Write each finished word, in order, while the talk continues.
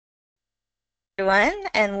Everyone,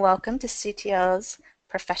 and welcome to CTL's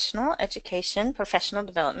Professional Education, Professional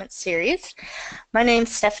Development Series. My name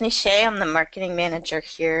is Stephanie Shea. I'm the Marketing Manager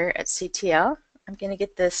here at CTL. I'm going to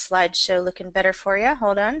get this slideshow looking better for you.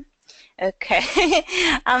 Hold on. Okay.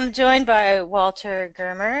 I'm joined by Walter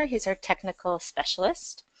Germer. He's our Technical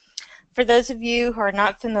Specialist. For those of you who are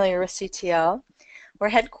not familiar with CTL, we're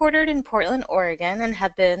headquartered in Portland, Oregon, and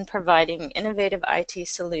have been providing innovative IT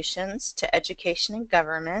solutions to education and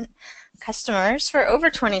government customers for over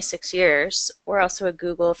 26 years. We're also a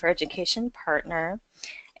Google for Education partner.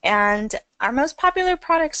 And our most popular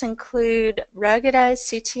products include ruggedized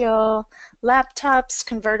CTL laptops,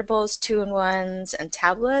 convertibles, 2-in-1s, and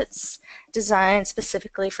tablets designed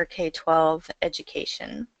specifically for K-12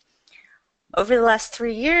 education. Over the last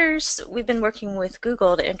 3 years, we've been working with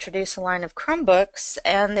Google to introduce a line of Chromebooks,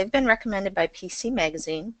 and they've been recommended by PC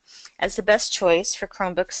Magazine as the best choice for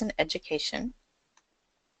Chromebooks in education.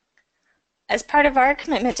 As part of our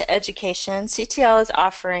commitment to education, CTL is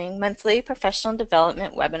offering monthly professional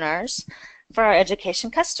development webinars for our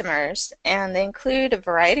education customers, and they include a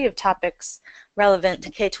variety of topics relevant to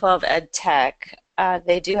K-12 ed tech.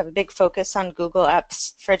 They do have a big focus on Google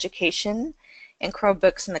Apps for Education and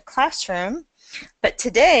Chromebooks in the classroom, but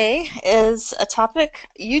today is a topic,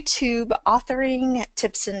 YouTube authoring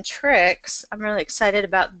tips and tricks. I'm really excited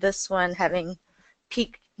about this one, having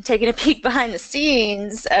taken a peek behind the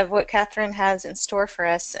scenes of what Katherine has in store for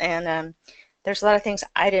us, and there's a lot of things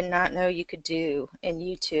I did not know you could do in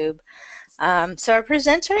YouTube. So our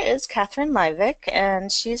presenter is Katherine Livick,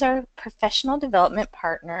 and she's our Professional Development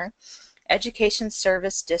Partner, Education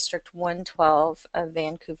Service District 112 of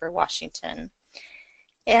Vancouver, Washington.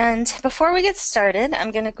 And before we get started,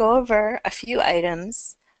 I'm going to go over a few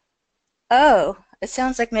items. Oh, it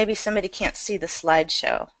sounds like maybe somebody can't see the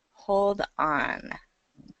slideshow. Hold on.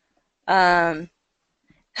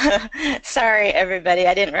 Sorry, everybody.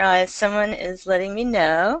 I didn't realize someone is letting me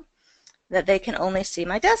know that they can only see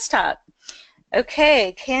my desktop.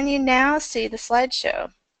 Okay, can you now see the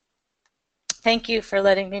slideshow? Thank you for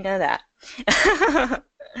letting me know that.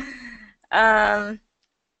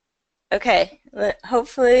 Okay,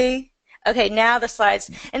 hopefully, okay, now the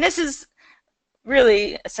slides, and this is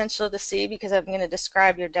really essential to see because I'm going to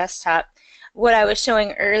describe your desktop. What I was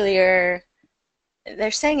showing earlier,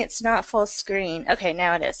 they're saying it's not full screen. Okay,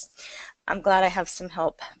 now it is. I'm glad I have some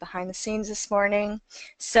help behind the scenes this morning.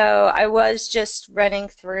 So I was just running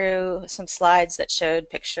through some slides that showed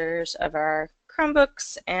pictures of our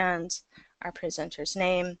Chromebooks and our presenter's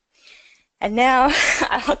name. And now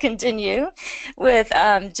I'll continue with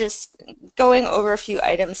just going over a few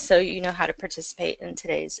items so you know how to participate in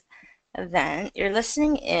today's event. You're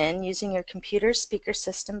listening in using your computer speaker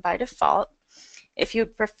system by default. If you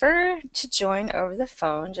prefer to join over the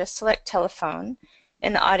phone, just select telephone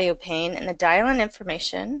in the audio pane and the dial-in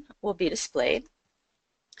information will be displayed.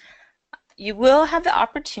 You will have the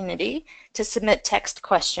opportunity to submit text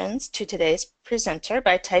questions to today's presenter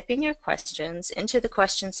by typing your questions into the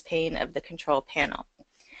questions pane of the control panel.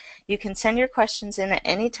 You can send your questions in at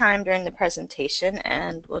any time during the presentation,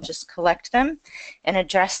 and we'll just collect them and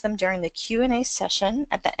address them during the Q&A session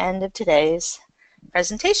at the end of today's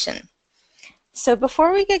presentation. So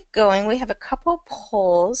before we get going, we have a couple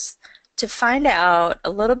polls to find out a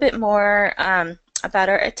little bit more about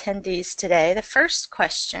our attendees today. The first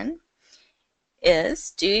question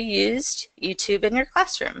is, do you use YouTube in your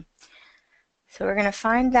classroom? So we're going to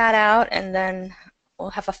find that out, and then we'll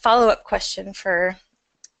have a follow-up question for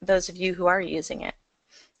those of you who are using it.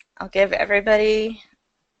 I'll give everybody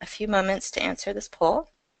a few moments to answer this poll.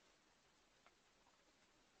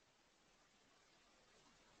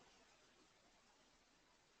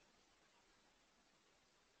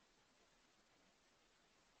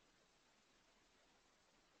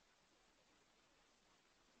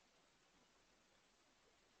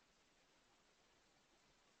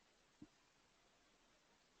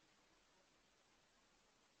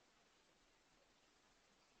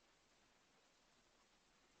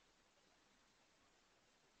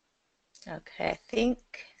 Okay, I think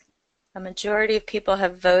a majority of people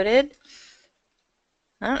have voted.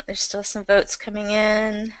 Oh, there's still some votes coming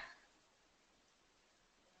in.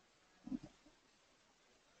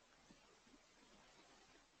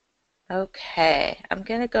 Okay, I'm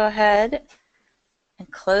going to go ahead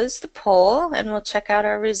and close the poll, and we'll check out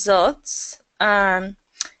our results.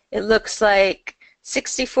 It looks like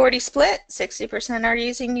 60-40 split. 60% are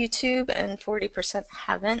using YouTube and 40%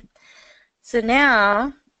 haven't. So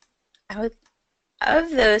now,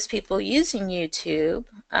 of those people using YouTube,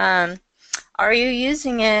 are you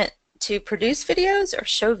using it to produce videos or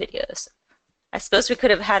show videos? I suppose we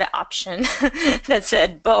could have had an option that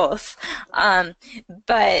said both,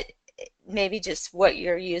 but maybe just what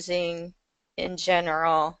you're using in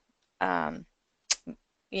general. Um,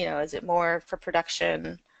 is it more for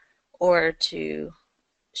production or to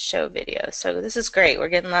show video? So this is great. We're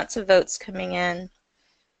getting lots of votes coming in.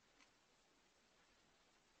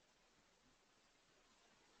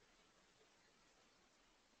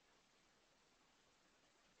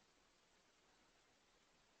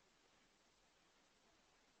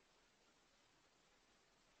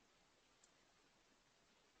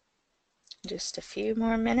 Just a few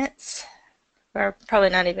more minutes, or probably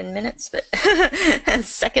not even minutes, but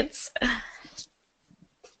seconds.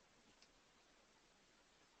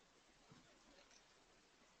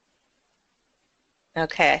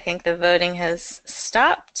 Okay, I think the voting has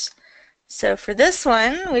stopped. So for this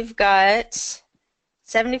one, we've got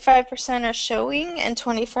 75% are showing and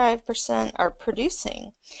 25% are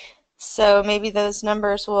producing. So maybe those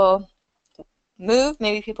numbers will move.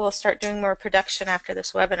 Maybe people will start doing more production after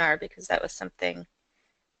this webinar, because that was something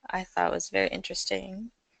I thought was very interesting.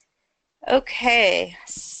 Okay,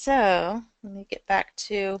 so let me get back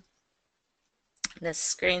to this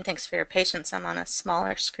screen. Thanks for your patience. I'm on a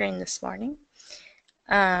smaller screen this morning.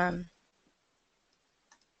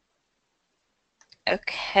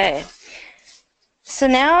 Okay, so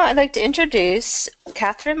now I'd like to introduce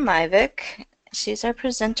Katherine Livick. She's our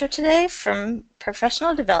presenter today from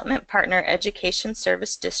Professional Development Partner Education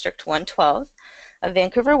Service District 112 of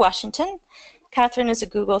Vancouver, Washington. Katherine is a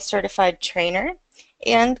Google certified trainer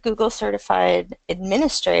and Google certified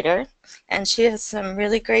administrator, and she has some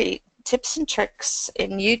really great tips and tricks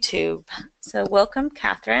in YouTube. So welcome,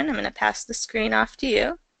 Katherine. I'm going to pass the screen off to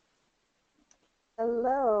you.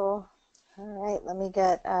 Hello. All right, let me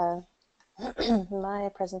get my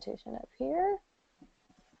presentation up here.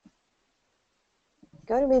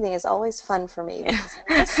 GoToMeeting is always fun for me because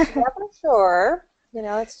I'm just never sure.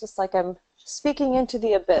 It's just like I'm speaking into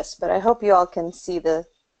the abyss, but I hope you all can see the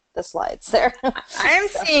slides there. I'm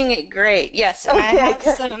seeing it great, yes. And okay, I have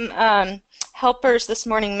some helpers this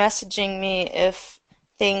morning messaging me if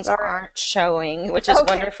things aren't showing, which is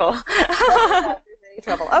wonderful.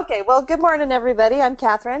 Trouble. Okay, well, good morning, everybody. I'm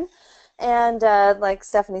Katherine, and like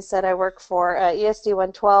Stephanie said, I work for ESD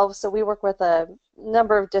 112, so we work with a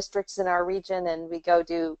number of districts in our region, and we go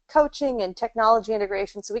do coaching and technology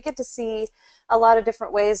integration, so we get to see a lot of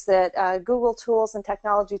different ways that Google tools and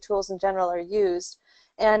technology tools in general are used.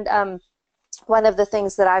 And one of the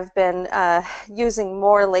things that I've been using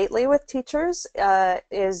more lately with teachers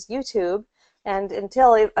is YouTube. And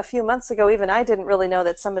until a few months ago, even I didn't really know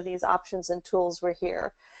that some of these options and tools were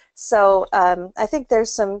here. So I think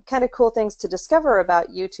there's some kind of cool things to discover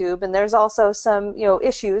about YouTube, and there's also some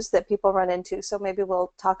issues that people run into. So maybe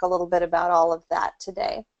we'll talk a little bit about all of that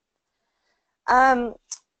today.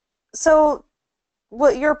 So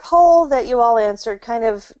your poll that you all answered kind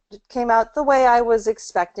of came out the way I was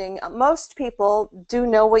expecting. Most people do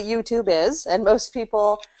know what YouTube is, and most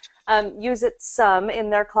people use it some in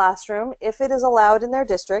their classroom if it is allowed in their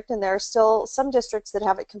district, and there are still some districts that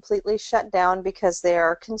have it completely shut down because they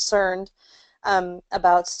are concerned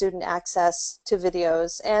about student access to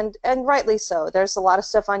videos, and rightly so. There's a lot of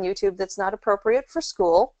stuff on YouTube that's not appropriate for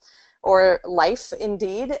school or life,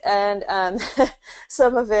 indeed, and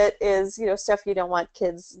some of it is stuff you don't want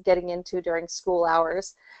kids getting into during school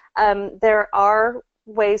hours. There are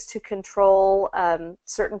ways to control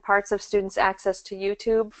certain parts of students' access to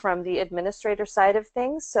YouTube from the administrator side of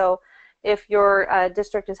things. So if your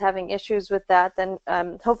district is having issues with that, then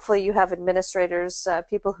hopefully you have administrators,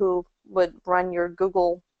 people who would run your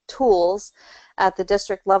Google tools at the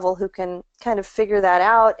district level, who can kind of figure that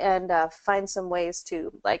out and find some ways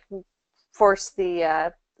to force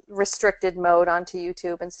the restricted mode onto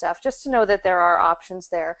YouTube and stuff, just to know that there are options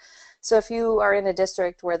there. So if you are in a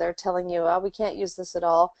district where they're telling you, oh, we can't use this at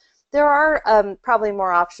all, there are probably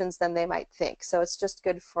more options than they might think. So it's just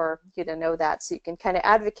good for you to know that, so you can kind of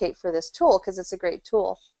advocate for this tool, because it's a great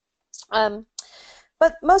tool.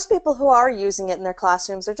 But most people who are using it in their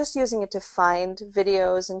classrooms are just using it to find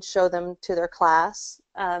videos and show them to their class.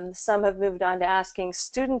 Some have moved on to asking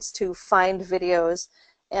students to find videos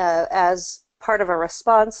as part of a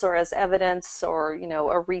response or as evidence or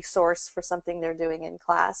a resource for something they're doing in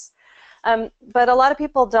class. But a lot of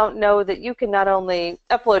people don't know that you can not only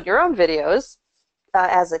upload your own videos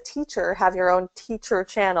as a teacher, have your own teacher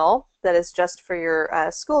channel that is just for your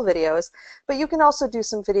school videos, but you can also do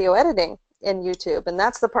some video editing in YouTube, and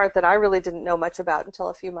that's the part that I really didn't know much about until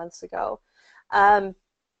a few months ago.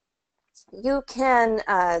 You can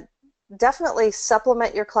definitely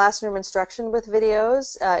supplement your classroom instruction with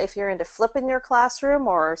videos. If you're into flipping your classroom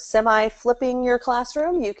or semi-flipping your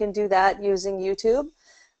classroom, you can do that using YouTube.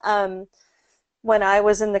 Um, when I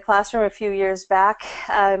was in the classroom a few years back,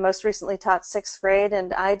 I most recently taught 6th grade,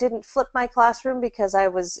 and I didn't flip my classroom because I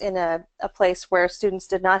was in a place where students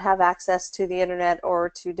did not have access to the internet or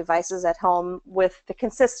to devices at home with the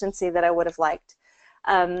consistency that I would have liked.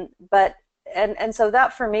 But and so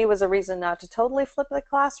that for me was a reason not to totally flip the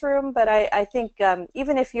classroom, but I think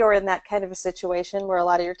even if you're in that kind of a situation where a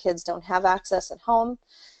lot of your kids don't have access at home,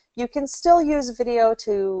 you can still use video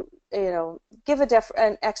to, give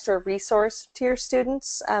an extra resource to your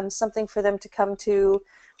students, something for them to come to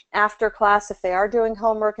after class if they are doing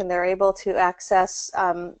homework and they're able to access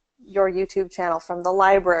your YouTube channel from the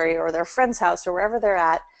library or their friend's house or wherever they're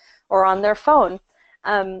at, or on their phone.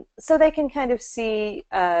 So they can kind of see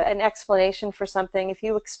an explanation for something. If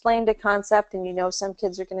you explained a concept and you know some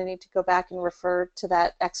kids are going to need to go back and refer to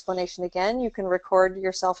that explanation again, you can record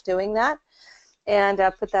yourself doing that and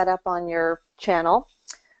put that up on your channel.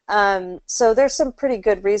 So there's some pretty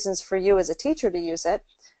good reasons for you as a teacher to use it.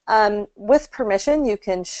 With permission, you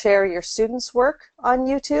can share your students' work on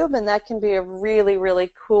YouTube, and that can be a really,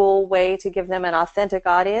 really cool way to give them an authentic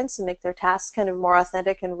audience and make their tasks kind of more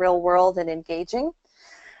authentic and real world and engaging.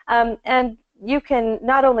 And you can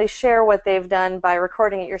not only share what they've done by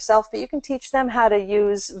recording it yourself, but you can teach them how to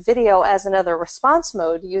use video as another response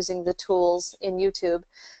mode using the tools in YouTube.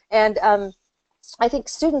 And I think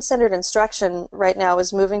student-centered instruction right now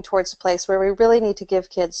is moving towards a place where we really need to give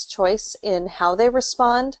kids choice in how they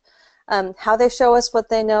respond, how they show us what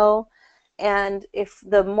they know, and if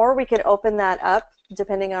the more we can open that up,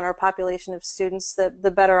 depending on our population of students,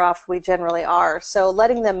 the better off we generally are. So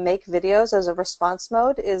letting them make videos as a response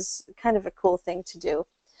mode is kind of a cool thing to do.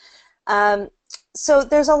 So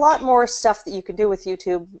there's a lot more stuff that you can do with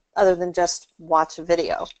YouTube other than just watch a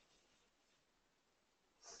video.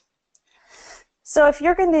 So if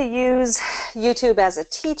you're going to use YouTube as a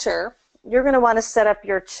teacher, you're going to want to set up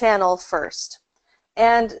your channel first.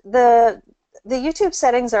 And the YouTube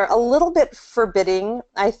settings are a little bit forbidding,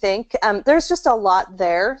 I think. There's just a lot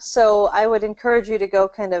there, so I would encourage you to go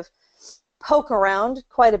kind of poke around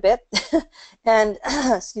quite a bit and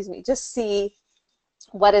excuse me, just see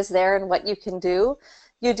what is there and what you can do.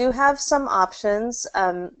 You do have some options.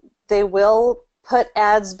 They will put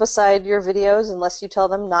ads beside your videos unless you tell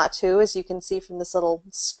them not to, as you can see from this little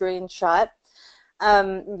screenshot.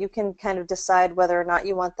 You can kind of decide whether or not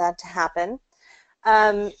you want that to happen.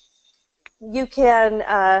 You can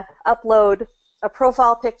upload a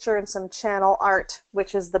profile picture and some channel art,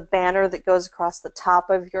 which is the banner that goes across the top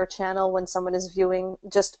of your channel when someone is viewing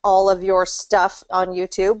just all of your stuff on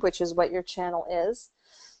YouTube, which is what your channel is.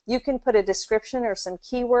 You can put a description or some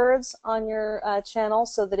keywords on your channel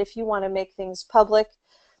so that if you want to make things public,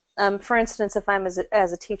 for instance, if I'm as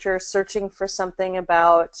a teacher searching for something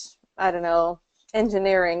about, I don't know,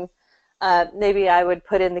 engineering, maybe I would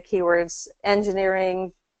put in the keywords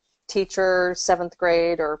engineering teacher, 7th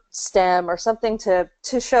grade, or STEM, or something to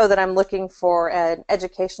show that I'm looking for an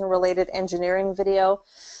education-related engineering video.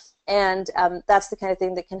 And that's the kind of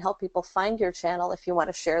thing that can help people find your channel if you want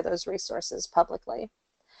to share those resources publicly.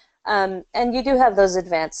 And you do have those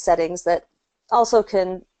advanced settings that also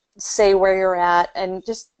can say where you're at, and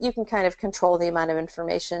just you can kind of control the amount of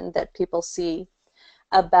information that people see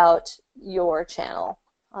about your channel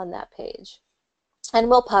on that page. And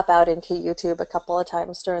we'll pop out into YouTube a couple of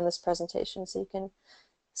times during this presentation so you can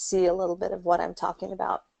see a little bit of what I'm talking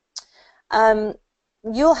about.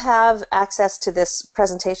 You'll have access to this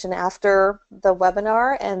presentation after the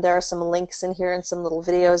webinar, and there are some links in here and some little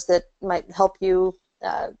videos that might help you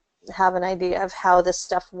have an idea of how this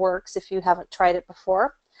stuff works if you haven't tried it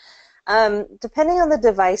before. Depending on the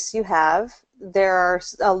device you have, there are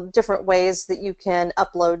different ways that you can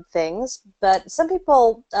upload things, but some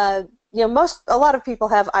people, a lot of people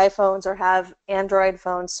have iPhones or have Android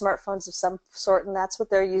phones, smartphones of some sort, and that's what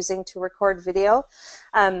they're using to record video.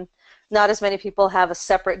 Not as many people have a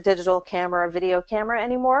separate digital camera or video camera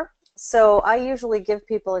anymore. So I usually give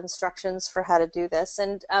people instructions for how to do this.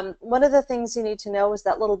 And one of the things you need to know is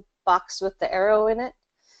that little box with the arrow in it.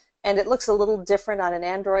 And it looks a little different on an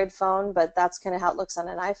Android phone, but that's kind of how it looks on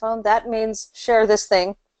an iPhone. That means share this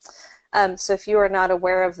thing. So if you are not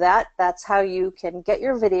aware of that, that's how you can get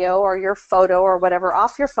your video or your photo or whatever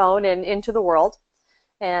off your phone and into the world.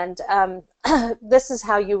 And this is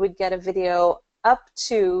how you would get a video up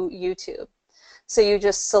to YouTube. So you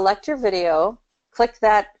just select your video, click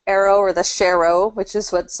that arrow or the sharrow, which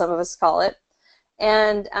is what some of us call it,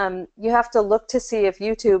 and you have to look to see if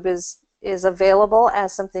YouTube is is available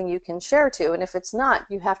as something you can share to, and if it's not,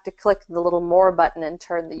 you have to click the little more button and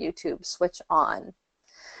turn the YouTube switch on.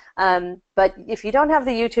 But if you don't have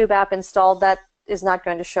the YouTube app installed, that is not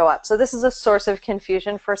going to show up. So this is a source of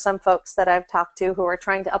confusion for some folks that I've talked to who are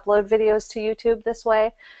trying to upload videos to YouTube this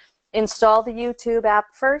way. Install the YouTube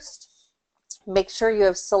app first. Make sure you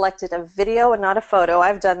have selected a video and not a photo.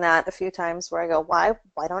 I've done that a few times where I go, why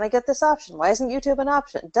don't I get this option? Why isn't YouTube an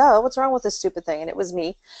option? Duh, what's wrong with this stupid thing? And it was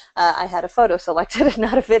me. I had a photo selected and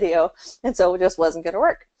not a video, and so it just wasn't going to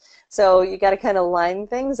work. So you got to kind of line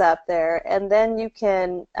things up there, and then you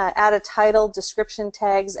can add a title, description,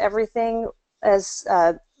 tags, everything as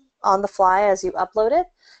on the fly as you upload it,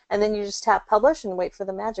 and then you just tap publish and wait for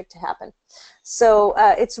the magic to happen. So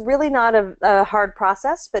it's really not a hard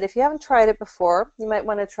process, but if you haven't tried it before, you might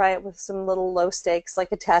want to try it with some little low stakes,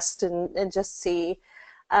 like a test, and just see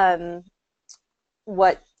how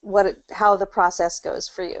the process goes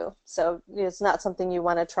for you. So it's not something you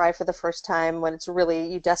want to try for the first time when it's really,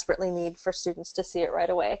 you desperately need for students to see it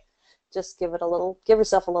right away. Just give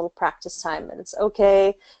yourself a little practice time, and it's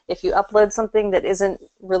okay if you upload something that isn't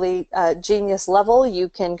really genius level. You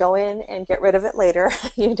can go in and get rid of it later.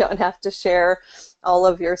 You don't have to share all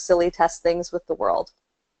of your silly test things with the world.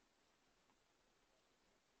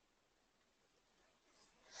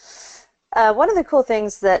 One of the cool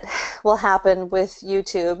things that will happen with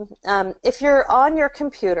YouTube, if you're on your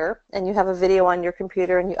computer and you have a video on your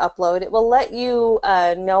computer and you upload, it will let you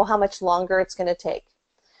know how much longer it's going to take.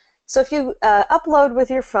 So if you upload with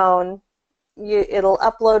your phone, it'll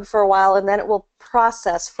upload for a while, and then it will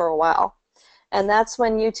process for a while. And that's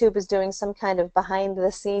when YouTube is doing some kind of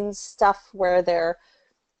behind-the-scenes stuff where they're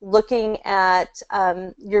looking at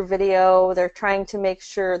your video, they're trying to make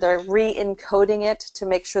sure, they're re-encoding it to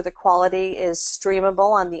make sure the quality is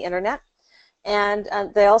streamable on the internet. And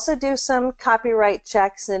they also do some copyright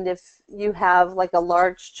checks, and if you have like a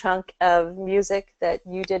large chunk of music that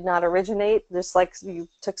you did not originate, just like you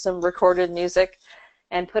took some recorded music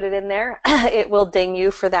and put it in there, it will ding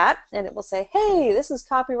you for that, and it will say, hey, this is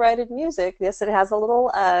copyrighted music. Yes, it has a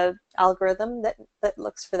little algorithm that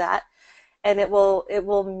looks for that, and it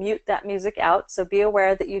will mute that music out. So be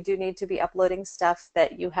aware that you do need to be uploading stuff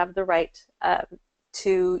that you have the right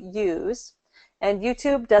to use. And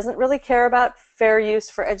YouTube doesn't really care about fair use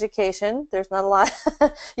for education. There's not a lot.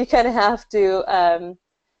 You kind of have to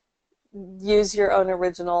use your own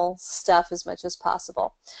original stuff as much as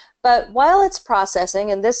possible. But while it's processing,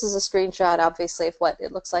 and this is a screenshot, obviously, of what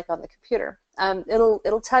it looks like on the computer,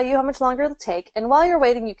 it'll tell you how much longer it'll take. And while you're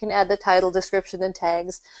waiting, you can add the title, description, and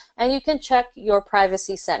tags, and you can check your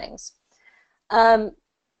privacy settings. And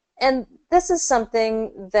this is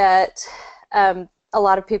something that a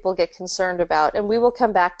lot of people get concerned about, and we will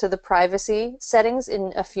come back to the privacy settings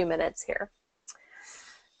in a few minutes here.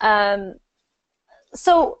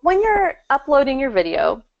 So when you're uploading your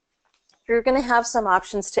video, you're going to have some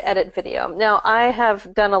options to edit video. Now, I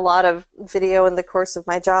have done a lot of video in the course of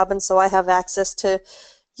my job, and so I have access to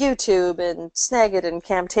YouTube and Snagit and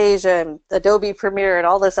Camtasia and Adobe Premiere and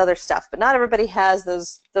all this other stuff, but not everybody has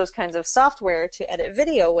those kinds of software to edit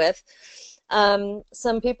video with.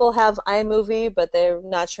 Some people have iMovie, but they're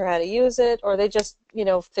not sure how to use it, or they just,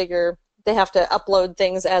 figure they have to upload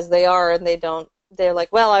things as they are, and they're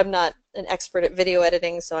like, well, I'm not an expert at video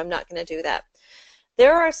editing, so I'm not going to do that.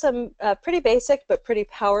 There are some pretty basic but pretty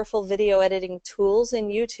powerful video editing tools in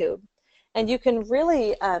YouTube, and you can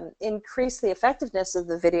really increase the effectiveness of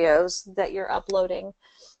the videos that you're uploading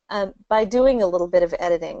by doing a little bit of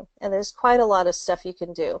editing, and there's quite a lot of stuff you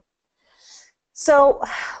can do. So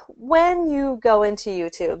when you go into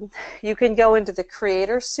YouTube, you can go into the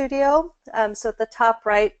Creator Studio. So at the top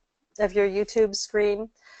right of your YouTube screen,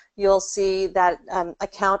 you'll see that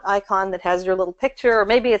account icon that has your little picture, or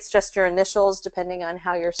maybe it's just your initials, depending on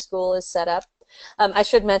how your school is set up. I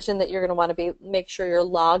should mention that you're going to want to make sure you're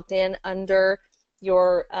logged in under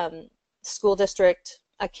your school district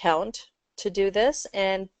account to do this,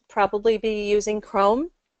 and probably be using Chrome.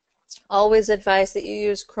 Always advise that you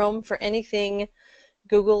use Chrome for anything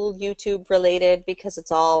Google, YouTube related, because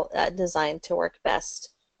it's all designed to work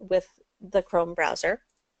best with the Chrome browser.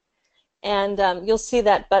 And you'll see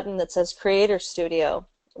that button that says Creator Studio,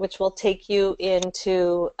 which will take you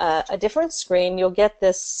into a different screen. You'll get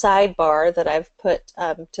this sidebar that I've put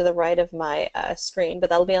to the right of my screen, but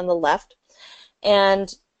that'll be on the left.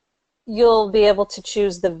 And you'll be able to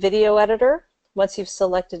choose the video editor once you've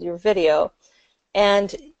selected your video.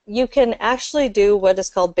 And you can actually do what is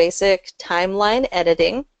called basic timeline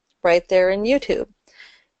editing right there in YouTube.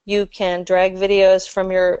 You can drag videos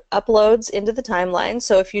from your uploads into the timeline.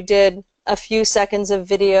 So if you did a few seconds of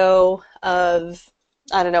video of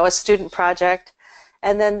I don't know, a student project.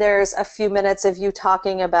 And then there's a few minutes of you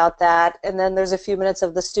talking about that, and then there's a few minutes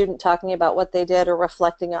of the student talking about what they did or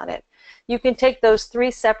reflecting on it. You can take those 3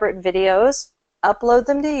 separate videos, upload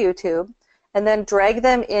them to YouTube, and then drag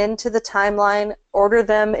them into the timeline, order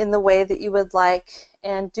them in the way that you would like,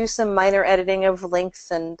 and do some minor editing of length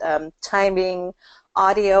and timing,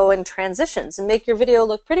 audio, and transitions, and make your video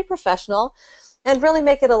look pretty professional and really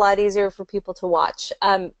make it a lot easier for people to watch.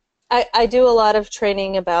 I do a lot of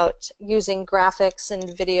training about using graphics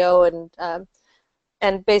and video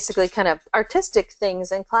and basically kind of artistic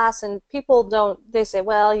things in class, and people don't, they say,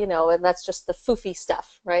 well, you know, and that's just the foofy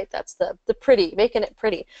stuff, right? That's the pretty, making it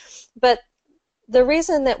pretty. But the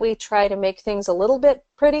reason that we try to make things a little bit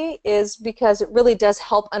pretty is because it really does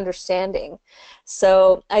help understanding.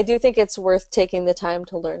 So I do think it's worth taking the time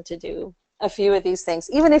to learn to do a few of these things,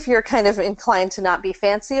 even if you're kind of inclined to not be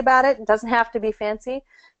fancy about it. It doesn't have to be fancy,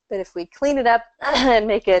 but if we clean it up and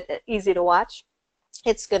make it easy to watch,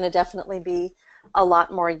 it's going to definitely be a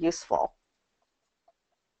lot more useful.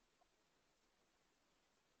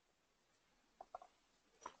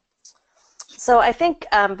 So I think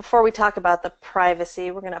before we talk about the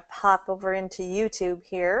privacy, we're going to pop over into YouTube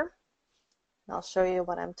here. I'll show you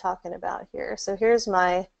what I'm talking about here. So here's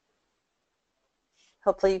my,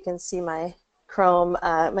 hopefully you can see my Chrome,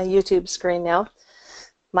 my YouTube screen now.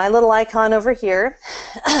 My little icon over here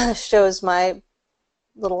shows my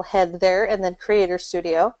little head there, and then Creator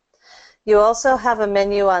Studio. You also have a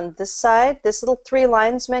menu on this side, this little 3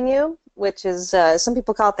 lines menu, which is, some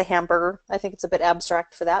people call it the hamburger. I think it's a bit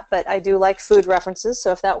abstract for that, but I do like food references,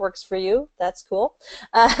 so if that works for you, that's cool.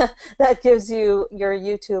 That gives you your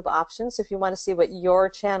YouTube options. If you want to see what your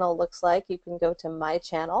channel looks like, you can go to My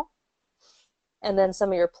Channel, and then some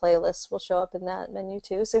of your playlists will show up in that menu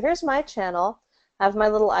too. So here's my channel. I have my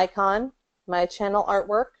little icon, my channel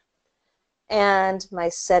artwork, and my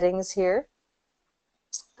settings here.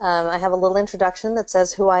 I have a little introduction that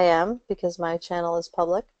says who I am, because my channel is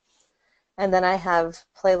public. And then I have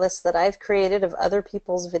playlists that I've created of other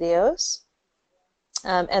people's videos.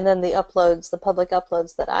 And then the uploads, the public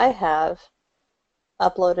uploads that I have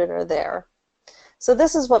uploaded are there. So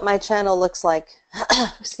this is what my channel looks like,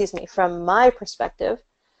 excuse me, from my perspective.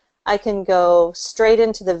 I can go straight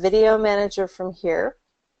into the video manager from here,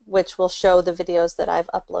 which will show the videos that I've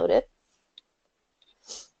uploaded.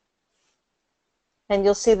 And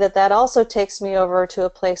you'll see that that also takes me over to a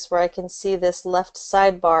place where I can see this left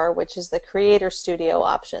sidebar, which is the Creator Studio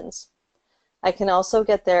options. I can also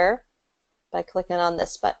get there by clicking on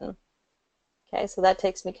this button. Okay, so that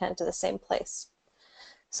takes me kind of to the same place.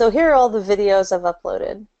 So here are all the videos I've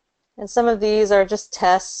uploaded. And some of these are just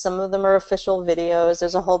tests, some of them are official videos.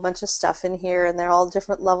 There's a whole bunch of stuff in here, and they're all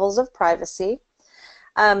different levels of privacy.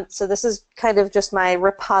 So this is kind of just my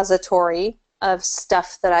repository of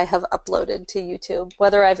stuff that I have uploaded to YouTube,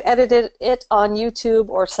 whether I've edited it on YouTube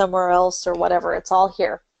or somewhere else or whatever. It's all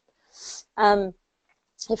here.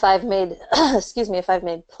 If I've made, excuse me, if I've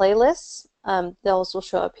made playlists, those will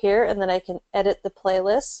show up here, and then I can edit the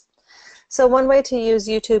playlists. So one way to use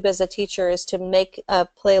YouTube as a teacher is to make a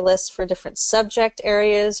playlist for different subject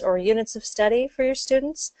areas or units of study for your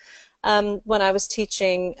students. When I was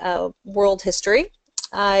teaching world history,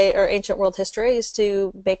 or ancient world history, I used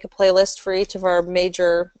to make a playlist for each of our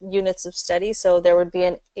major units of study. So there would be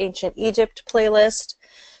an ancient Egypt playlist,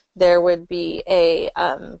 there would be a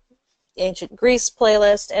ancient Greece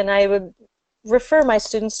playlist, and I would refer my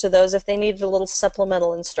students to those if they needed a little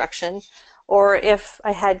supplemental instruction, or if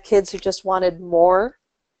I had kids who just wanted more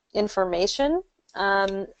information.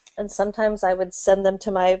 And sometimes I would send them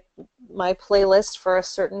to my playlist for a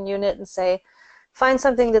certain unit and say, find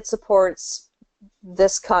something that supports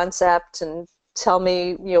this concept and tell me,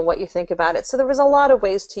 you know, what you think about it. So there was a lot of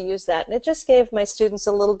ways to use that, and it just gave my students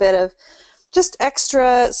a little bit of just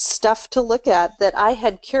extra stuff to look at that I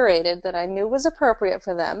had curated that I knew was appropriate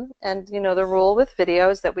for them. And you know, the rule with video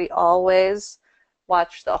is that we always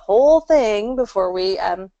watch the whole thing before we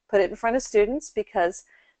put it in front of students, because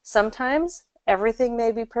sometimes everything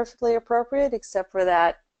may be perfectly appropriate except for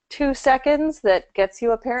that 2 seconds that gets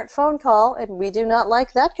you a parent phone call, and we do not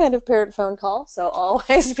like that kind of parent phone call, so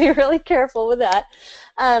always be really careful with that.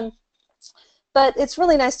 But it's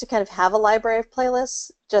really nice to kind of have a library of playlists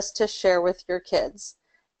just to share with your kids.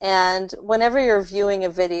 And whenever you're viewing a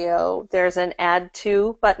video, there's an Add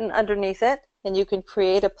To button underneath it, and you can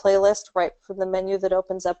create a playlist right from the menu that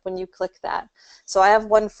opens up when you click that. So I have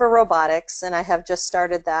one for robotics, and I have just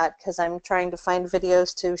started that because I'm trying to find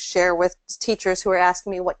videos to share with teachers who are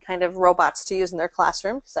asking me what kind of robots to use in their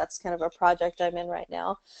classroom, because that's kind of a project I'm in right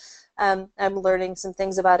now. I'm learning some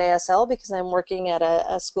things about ASL because I'm working at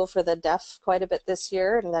a school for the deaf quite a bit this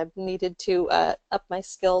year, and I've needed to up my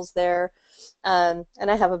skills there. And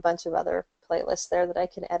I have a bunch of other playlists there that I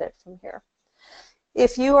can edit from here.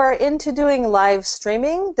 If you are into doing live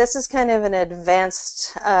streaming, this is kind of an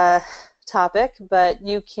advanced topic, but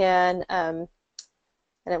you can, and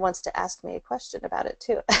it wants to ask me a question about it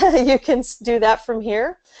too. You can do that from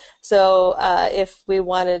here. So if we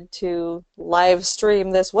wanted to live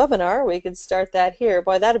stream this webinar, we could start that here.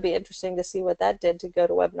 Boy, that'd be interesting to see what that did to go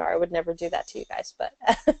to webinar. I would never do that to you guys, but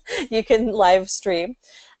you can live stream.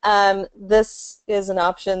 This is an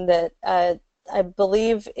option that I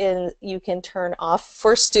believe you can turn off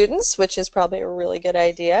for students, which is probably a really good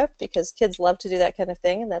idea because kids love to do that kind of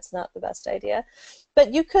thing, and that's not the best idea.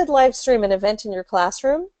 But you could live stream an event in your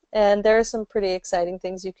classroom, and there are some pretty exciting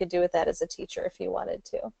things you could do with that as a teacher if you wanted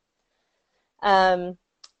to.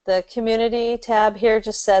 The community tab here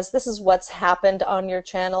just says this is what's happened on your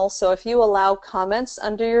channel. So if you allow comments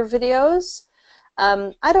under your videos,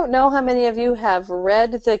 I don't know how many of you have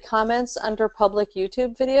read the comments under public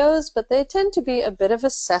YouTube videos, but they tend to be a bit of a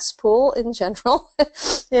cesspool in general,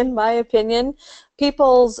 in my opinion.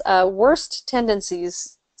 People's worst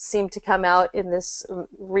tendencies seem to come out in this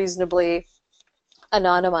reasonably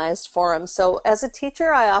anonymized forum. So as a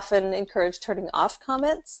teacher, I often encourage turning off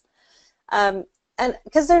comments. And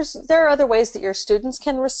because there are other ways that your students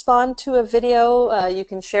can respond to a video. You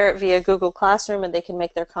can share it via Google Classroom, and they can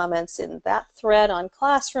make their comments in that thread on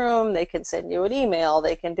Classroom. They can send you an email.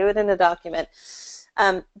 They can do it in a document.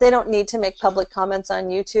 They don't need to make public comments on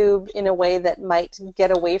YouTube in a way that might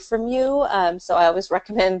get away from you. So I always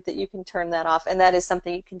recommend that you can turn that off, and that is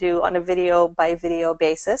something you can do on a video by video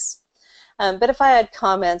basis. But if I had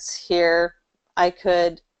comments here, I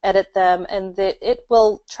could edit them, and it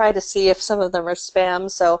will try to see if some of them are spam,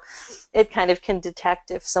 so it kind of can detect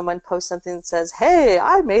if someone posts something that says, hey,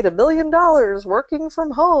 I made $1 million working from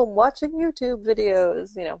home watching YouTube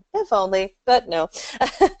videos, you know, if only, but no.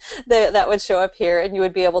 That would show up here, and you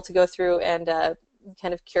would be able to go through and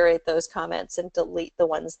kind of curate those comments and delete the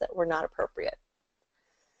ones that were not appropriate.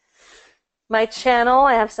 My channel,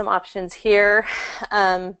 I have some options here.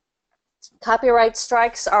 Copyright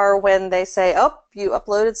strikes are when they say, oh, you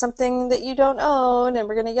uploaded something that you don't own and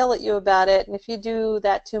we're going to yell at you about it. And if you do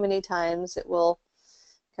that too many times, it will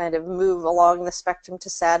kind of move along the spectrum to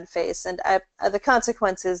sad face. And the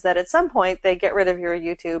consequence is that at some point they get rid of your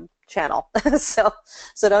YouTube channel. so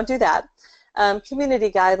don't do that.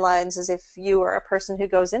 Community guidelines is if you are a person who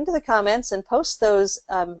goes into the comments and posts those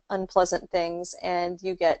unpleasant things and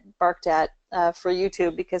you get barked at for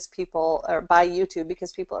YouTube because people, or by YouTube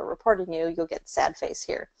because people are reporting you, you'll get sad face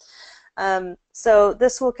here. So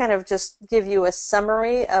this will kind of just give you a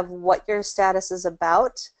summary of what your status is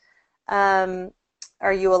about.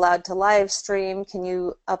 Are you allowed to live stream? Can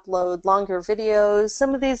you upload longer videos?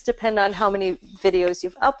 Some of these depend on how many videos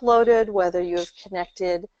you've uploaded, whether you've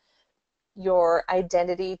connected your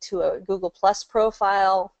identity to a Google Plus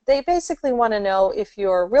profile. They basically want to know if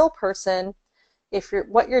you're a real person, if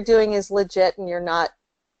what you're doing is legit and you're not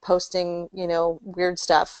posting, you know, weird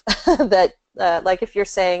stuff that like if you're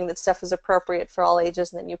saying that stuff is appropriate for all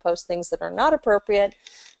ages and then you post things that are not appropriate,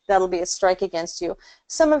 that'll be a strike against you.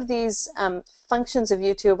 Some of these functions of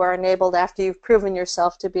YouTube are enabled after you've proven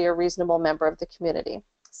yourself to be a reasonable member of the community.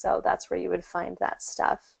 So that's where you would find that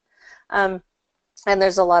stuff. And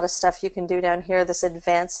there's a lot of stuff you can do down here. This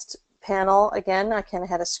advanced panel, again, I kind of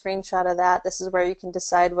had a screenshot of that. This is where you can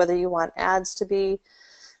decide whether you want ads to be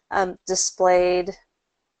displayed.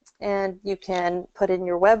 And you can put in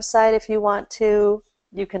your website if you want to.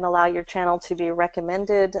 You can allow your channel to be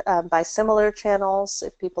recommended by similar channels.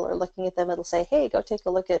 If people are looking at them, it'll say, hey, go take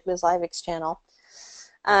a look at Ms. Livick's channel.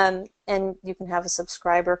 And you can have a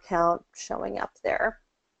subscriber count showing up there.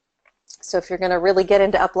 So if you're going to really get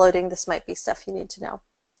into uploading, this might be stuff you need to know.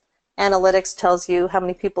 Analytics tells you how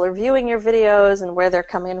many people are viewing your videos and where they're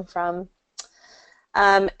coming from.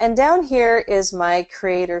 And down here is my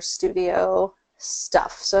Creator Studio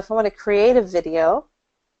stuff. So if I want to create a video,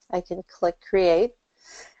 I can click Create,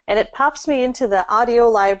 and it pops me into the audio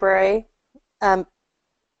library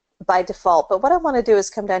by default. But what I want to do is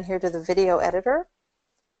come down here to the video editor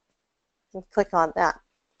and click on that.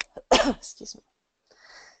 Excuse me.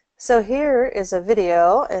 So here is a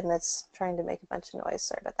video, and it's trying to make a bunch of noise.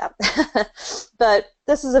 Sorry about that. But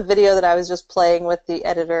this is a video that I was just playing with the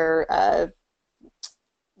editor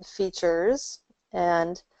features.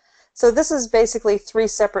 And so this is basically 3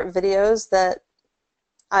 separate videos that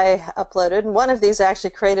I uploaded. And one of these I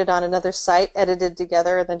actually created on another site, edited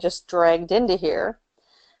together, and then just dragged into here.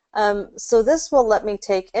 So this will let me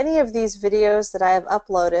take any of these videos that I have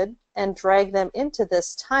uploaded and drag them into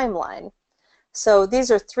this timeline. So these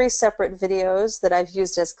are 3 separate videos that I've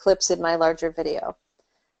used as clips in my larger video.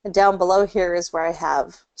 And down below here is where I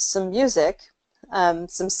have some music, some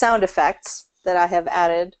sound effects that I have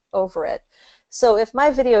added over it. So if my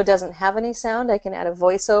video doesn't have any sound, I can add a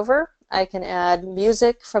voiceover. I can add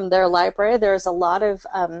music from their library. There's a lot of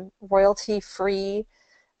royalty-free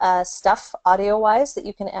stuff audio-wise that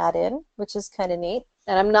you can add in, which is kind of neat.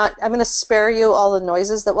 And I'm going to spare you all the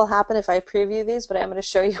noises that will happen if I preview these, but I'm going to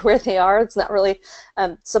show you where they are. It's not really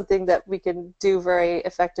something that we can do very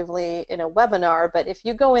effectively in a webinar, but if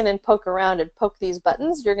you go in and poke around and poke these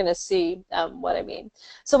buttons, you're going to see what I mean.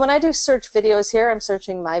 So when I do search videos here, I'm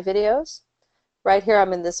searching my videos. Right here,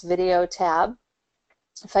 I'm in this video tab.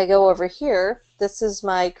 If I go over here, this is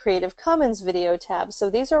my Creative Commons video tab. So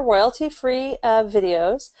these are royalty-free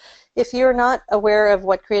videos. If you're not aware of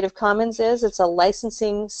what Creative Commons is, it's a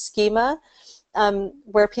licensing schema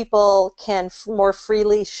where people can more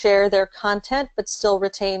freely share their content but still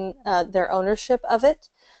retain their ownership of it.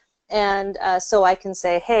 And so I can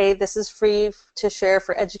say, hey, this is free to share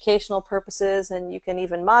for educational purposes, and you can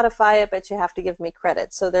even modify it, but you have to give me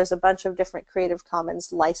credit. So there's a bunch of different Creative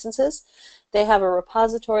Commons licenses. They have a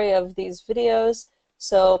repository of these videos.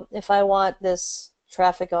 So if I want this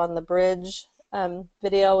traffic on the bridge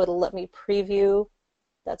video, it'll let me preview.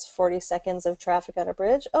 That's 40 seconds of traffic on a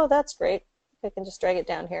bridge. Oh, that's great. I can just drag it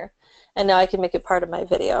down here. And now I can make it part of my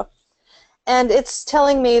video. And it's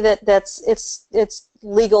telling me that it's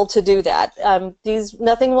legal to do that.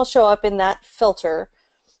 Nothing will show up in that filter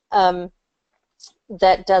that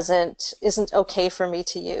isn't okay for me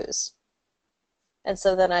to use. And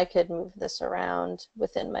so then I could move this around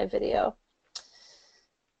within my video.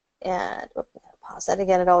 And pause that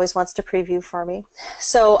again. It always wants to preview for me.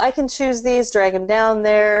 So I can choose these, drag them down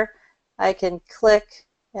there. I can click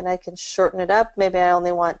and I can shorten it up. Maybe I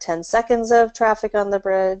only want 10 seconds of traffic on the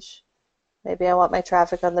bridge. Maybe I want my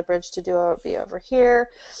traffic on the bridge to be over here.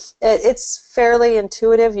 It's fairly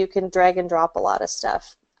intuitive. You can drag and drop a lot of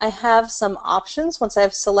stuff. I have some options once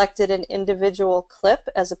I've selected an individual clip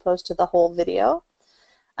as opposed to the whole video.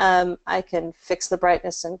 I can fix the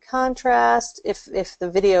brightness and contrast. If the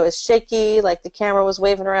video is shaky, like the camera was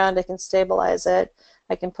waving around, I can stabilize it.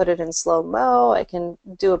 I can put it in slow-mo. I can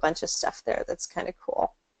do a bunch of stuff there that's kind of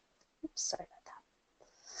cool. Oops, sorry about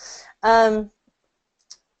that.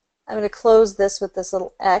 I'm going to close this with this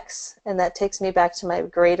little X, and that takes me back to my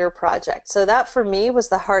grader project. So that for me was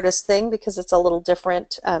the hardest thing because it's a little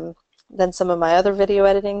different than some of my other video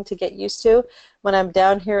editing to get used to. When I'm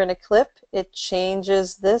down here in a clip, it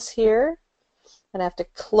changes this here, and I have to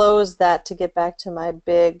close that to get back to my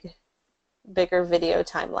bigger video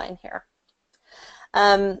timeline here.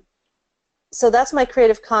 So that's my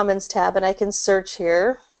Creative Commons tab, and I can search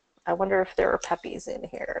here. I wonder if there are puppies in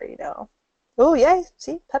here, you know. Oh, yay,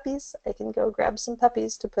 see, puppies. I can go grab some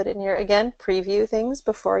puppies to put in here. Again, preview things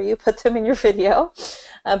before you put them in your video,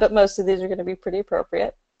 but most of these are going to be pretty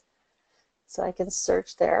appropriate. So I can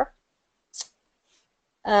search there.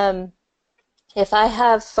 If I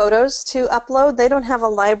have photos to upload, they don't have a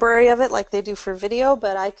library of it like they do for video,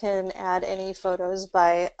 but I can add any photos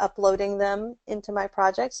by uploading them into my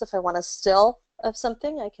project. So if I want a still of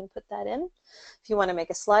something, I can put that in. If you want to make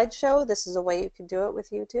a slideshow, this is a way you can do it with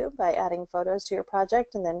YouTube by adding photos to your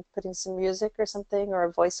project and then putting some music or something or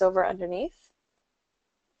a voiceover underneath.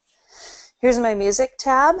 Here's my music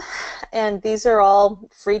tab, and these are all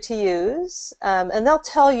free to use. And they'll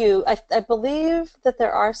tell you, I believe that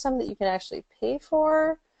there are some that you can actually pay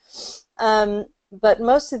for, but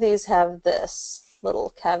most of these have this little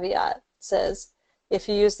caveat. It says, if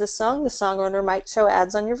you use this song, the song owner might show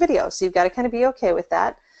ads on your video. So you've got to kind of be okay with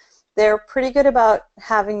that. They're pretty good about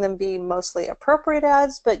having them be mostly appropriate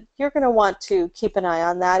ads, but you're going to want to keep an eye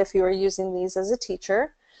on that if you are using these as a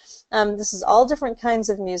teacher. This is all different kinds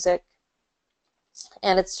of music,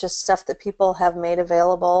 and it's just stuff that people have made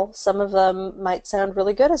available. Some of them might sound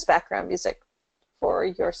really good as background music for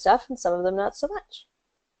your stuff, and some of them not so much.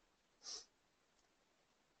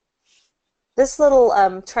 This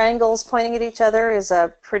little triangles pointing at each other is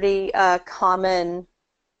a pretty common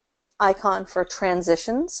icon for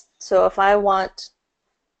transitions. So if I want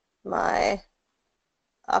my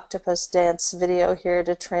octopus dance video here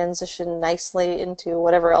to transition nicely into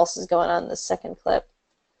whatever else is going on in the second clip,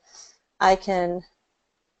 I can,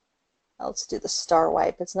 let's do the star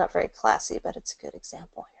wipe. It's not very classy, but it's a good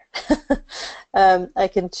example here. I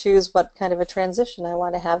can choose what kind of a transition I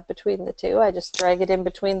want to have between the two. I just drag it in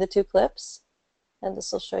between the two clips, and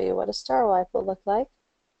this will show you what a star wipe will look like.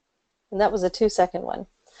 And that was a 2-second one.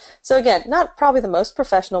 So again, not probably the most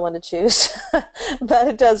professional one to choose, but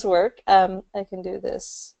it does work. I can do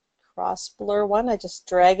this cross blur one. I just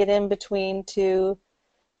drag it in between two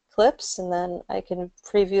clips, and then I can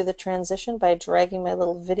preview the transition by dragging my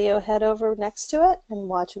little video head over next to it and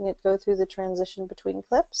watching it go through the transition between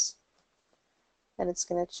clips. And it's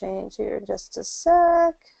going to change here in just a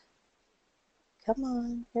sec. Come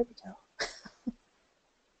on, here we go.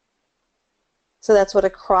 So that's what a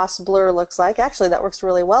cross blur looks like. Actually, that works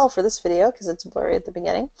really well for this video because it's blurry at the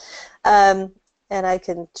beginning. And I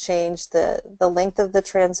can change the length of the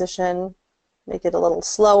transition, make it a little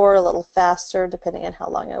slower, a little faster, depending on how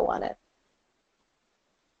long I want it.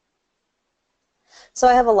 So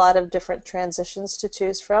I have a lot of different transitions to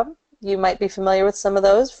choose from. You might be familiar with some of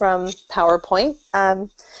those from PowerPoint.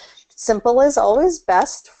 Simple is always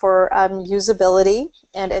best for usability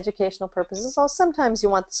and educational purposes. So sometimes you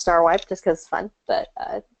want the star wipe just because it's fun, but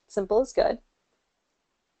simple is good.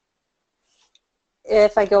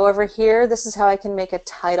 If I go over here, this is how I can make a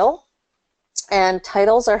title. And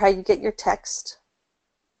titles are how you get your text.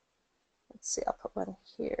 Let's see, I'll put one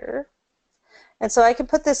here. And so I can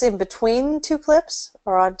put this in between two clips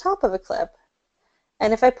or on top of a clip.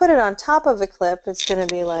 And if I put it on top of a clip, it's going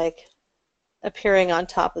to be like appearing on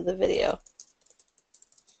top of the video.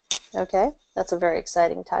 Okay, that's a very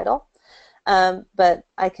exciting title. But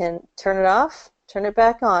I can turn it off, turn it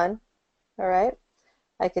back on. All right,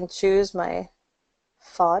 I can choose my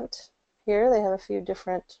font here. They have a few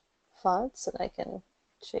different fonts, and I can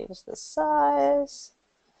change the size.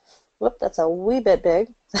 Whoop, that's a wee bit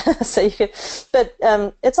big. So you can, but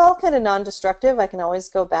it's all kind of non-destructive. I can always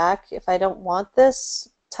go back if I don't want this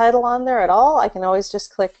title on there at all. I can always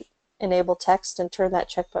just click Enable Text and turn that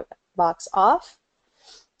checkbox off,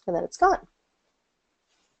 and then it's gone.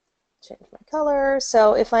 Change my color.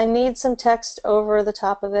 So if I need some text over the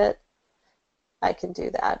top of it, I can do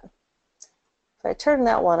that. If I turn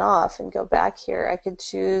that one off and go back here, I could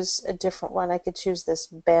choose a different one. I could choose this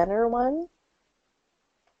banner one.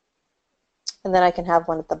 And then I can have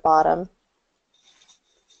one at the bottom.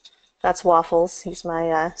 That's Waffles. He's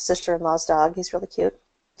my sister-in-law's dog. He's really cute.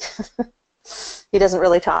 He doesn't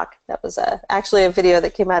really talk. That was actually a video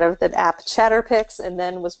that came out of the app Chatterpix and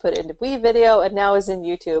then was put into WeVideo and now is in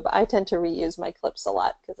YouTube. I tend to reuse my clips a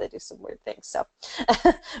lot because I do some weird things. So,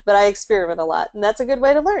 but I experiment a lot, and that's a good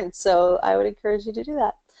way to learn. So I would encourage you to do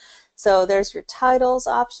that. So there's your titles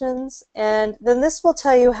options, and then this will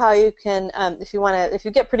tell you how you can, if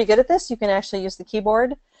you get pretty good at this, you can actually use the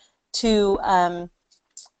keyboard to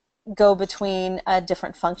go between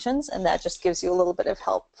different functions, and that just gives you a little bit of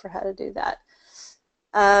help for how to do that.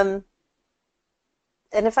 And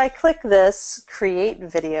if I click this Create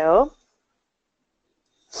Video,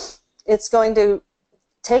 it's going to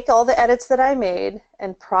take all the edits that I made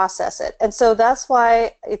and process it. And so that's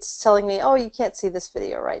why it's telling me, oh, you can't see this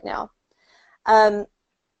video right now.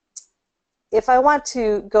 If I want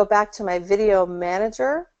to go back to my video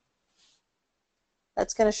manager,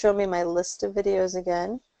 that's going to show me my list of videos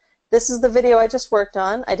again. This is the video I just worked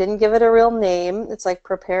on. I didn't give it a real name. It's like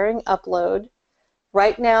preparing upload.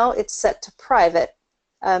 Right now it's set to private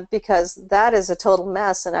because that is a total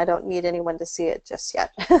mess and I don't need anyone to see it just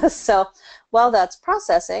yet. So while that's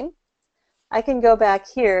processing, I can go back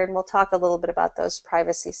here and we'll talk a little bit about those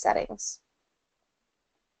privacy settings.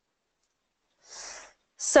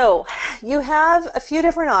 So you have a few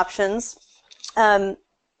different options.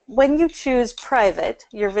 When you choose private,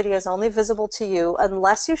 your video is only visible to you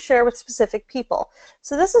unless you share with specific people.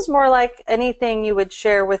 So this is more like anything you would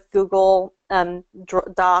share with Google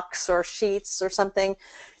Docs or Sheets or something.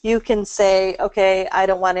 You can say, okay, I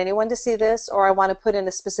don't want anyone to see this, or I want to put in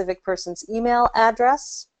a specific person's email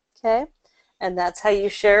address, okay? And that's how you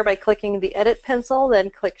share, by clicking the edit pencil, then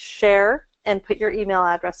click share and put your email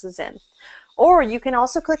addresses in. Or you can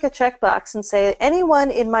also click a checkbox and say,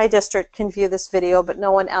 anyone in my district can view this video, but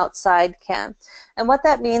no one outside can. And what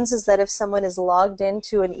that means is that if someone is logged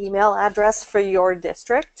into an email address for your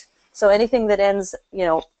district, so anything that ends, you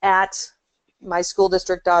know, at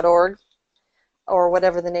myschooldistrict.org or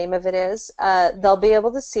whatever the name of it is, they'll be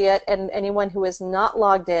able to see it, and anyone who is not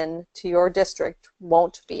logged in to your district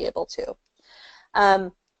won't be able to.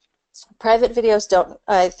 Private videos don't,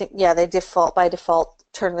 I think, yeah, they by default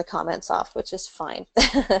turn the comments off, which is fine.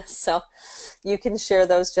 So you can share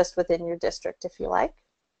those just within your district if you like.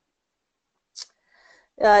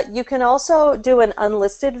 You can also do an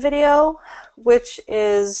unlisted video, which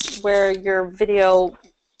is where your video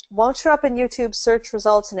won't show up in YouTube search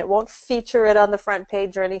results and it won't feature it on the front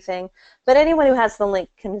page or anything, but anyone who has the link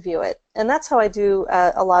can view it. And that's how I do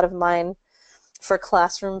a lot of mine for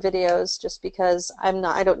classroom videos, just because I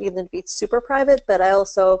don't need them to be super private, but I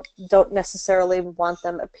also don't necessarily want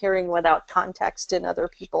them appearing without context in other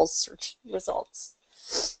people's search results.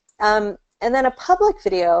 And then a public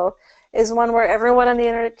video is one where everyone on the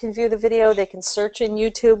internet can view the video. They can search in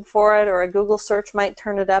YouTube for it, or a Google search might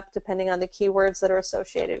turn it up depending on the keywords that are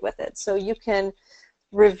associated with it. So you can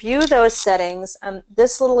review those settings.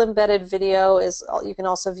 This little embedded video is you can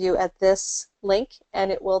also view at this link,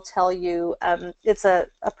 and it will tell you, it's a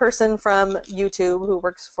person from YouTube who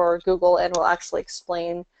works for Google and will actually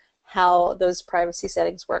explain how those privacy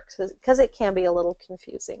settings work, because it can be a little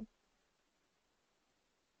confusing.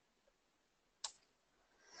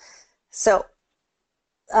 So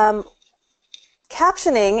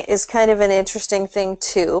captioning is kind of an interesting thing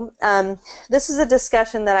too. This is a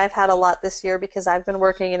discussion that I've had a lot this year because I've been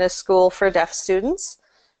working in a school for deaf students,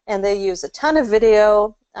 and they use a ton of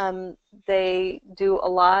video. They do a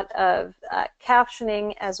lot of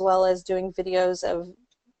captioning, as well as doing videos of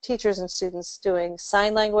teachers and students doing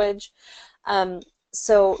sign language.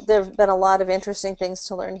 So there have been a lot of interesting things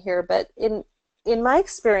to learn here, but in my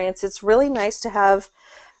experience, it's really nice to have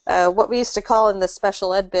what we used to call in the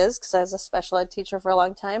special ed biz, because I was a special ed teacher for a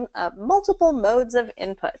long time, multiple modes of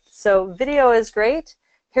input. So video is great,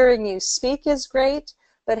 hearing you speak is great,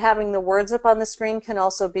 but having the words up on the screen can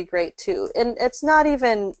also be great too. And it's not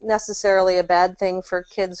even necessarily a bad thing for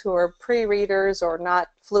kids who are pre-readers or not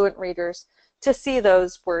fluent readers to see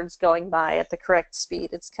those words going by at the correct speed.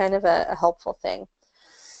 It's kind of a helpful thing.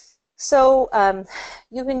 So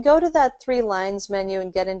you can go to that 3 lines menu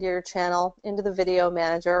and get into your channel, into the video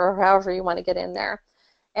manager, or however you want to get in there.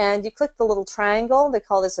 And you click the little triangle, they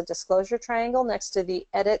call this a disclosure triangle, next to the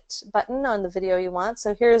edit button on the video you want.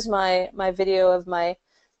 So here's my video of my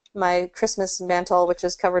Christmas mantle, which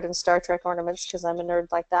is covered in Star Trek ornaments, because I'm a nerd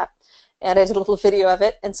like that. And I did a little video of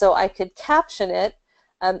it. And so I could caption it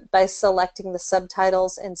by selecting the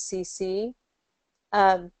subtitles and CC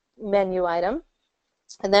menu item.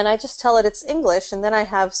 And then I just tell it it's English, and then I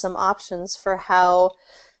have some options for how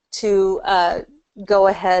to go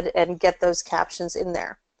ahead and get those captions in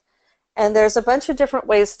there. And there's a bunch of different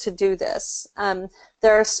ways to do this.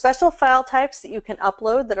 There are special file types that you can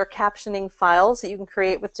upload that are captioning files that you can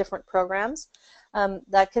create with different programs.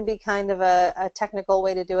 That can be kind of a technical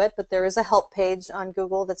way to do it, but there is a help page on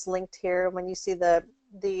Google that's linked here. When you see the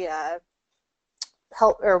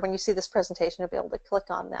help, or when you see this presentation, you'll be able to click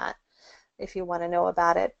on that if you want to know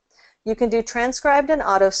about it. You can do transcribed and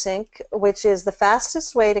auto-sync, which is the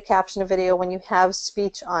fastest way to caption a video when you have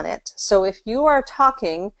speech on it. So if you are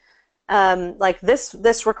talking, like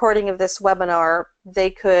this recording of this webinar, they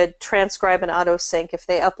could transcribe and auto-sync if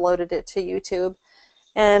they uploaded it to YouTube.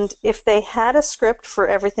 And if they had a script for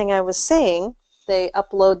everything I was saying, they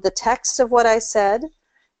upload the text of what I said,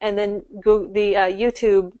 and then the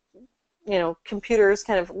YouTube, computers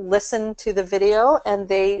kind of listen to the video, and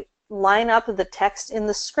they line up the text in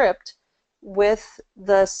the script with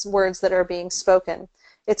the words that are being spoken.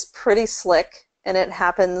 It's pretty slick, and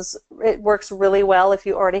it works really well if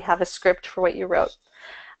you already have a script for what you wrote.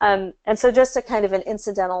 And so just a kind of an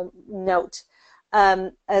incidental note,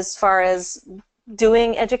 as far as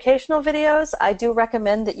doing educational videos, I do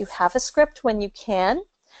recommend that you have a script when you can,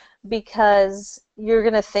 because you're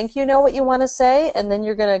going to think you know what you want to say, and then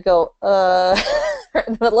you're going to go, right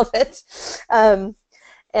in the middle of it.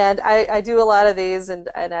 And I do a lot of these, and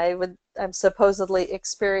I'm supposedly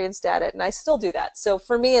experienced at it, and I still do that. So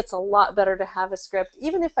for me, it's a lot better to have a script.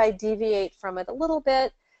 Even if I deviate from it a little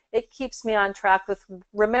bit, it keeps me on track with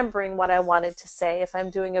remembering what I wanted to say if I'm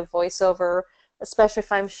doing a voiceover, especially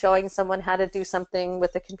if I'm showing someone how to do something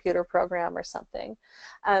with a computer program or something.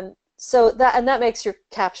 So that makes your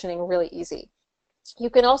captioning really easy. You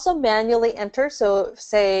can also manually enter. So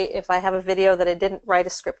say if I have a video that I didn't write a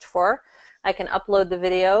script for, I can upload the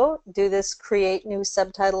video, do this create new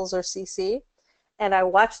subtitles or CC, and I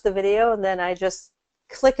watch the video, and then I just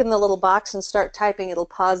click in the little box and start typing. It'll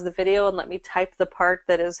pause the video and let me type the part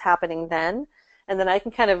that is happening then. And then I can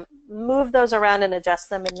kind of move those around and adjust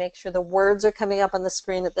them and make sure the words are coming up on the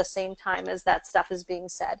screen at the same time as that stuff is being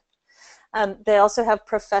said. They also have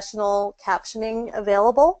professional captioning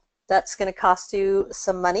available. That's going to cost you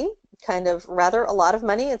some money. Kind of rather a lot of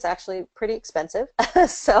money. It's actually pretty expensive.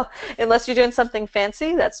 So unless you're doing something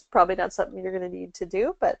fancy, that's probably not something you're going to need to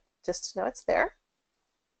do, but just to know it's there.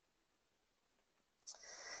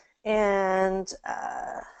 And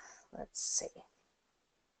let's see.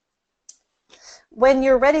 When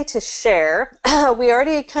you're ready to share, we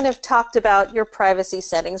already kind of talked about your privacy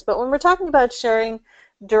settings, but when we're talking about sharing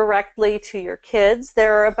directly to your kids,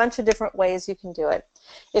 there are a bunch of different ways you can do it.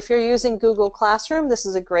 If you're using Google Classroom, this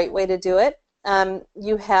is a great way to do it.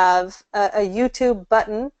 you have a YouTube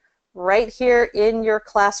button right here in your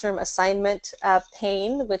classroom assignment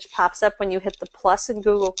pane, which pops up when you hit the plus in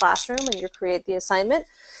Google Classroom and you create the assignment.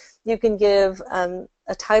 You can give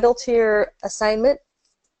a title to your assignment,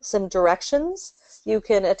 some directions. You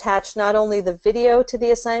can attach not only the video to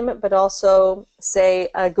the assignment, but also, say,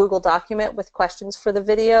 a Google document with questions for the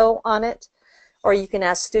video on it. Or you can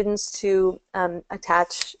ask students to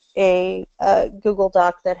attach a Google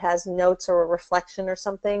Doc that has notes or a reflection or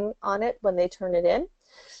something on it when they turn it in.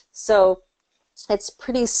 So it's a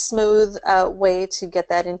pretty smooth way to get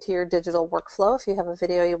that into your digital workflow if you have a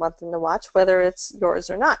video you want them to watch, whether it's yours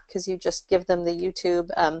or not, because you just give them the YouTube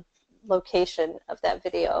location of that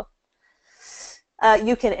video.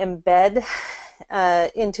 You can embed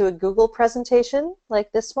into a Google presentation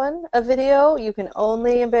like this one, a video. You can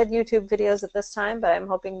only embed YouTube videos at this time, but I'm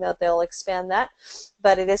hoping that they'll expand that.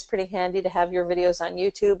 But it is pretty handy to have your videos on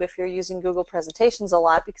YouTube if you're using Google presentations a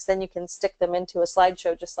lot, because then you can stick them into a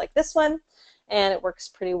slideshow just like this one, and it works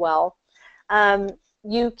pretty well.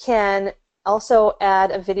 You can also add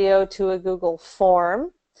a video to a Google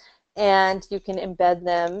form, and you can embed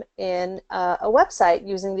them in a website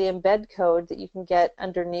using the embed code that you can get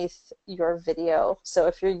underneath your video. So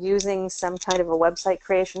if you're using some kind of a website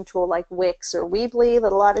creation tool like Wix or Weebly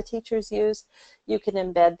that a lot of teachers use, you can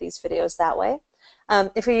embed these videos that way.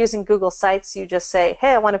 If you're using Google Sites, you just say,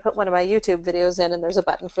 hey, I want to put one of my YouTube videos in, and there's a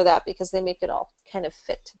button for that because they make it all kind of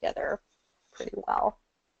fit together pretty well.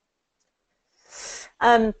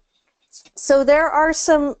 So there are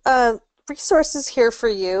some resources here for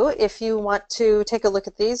you if you want to take a look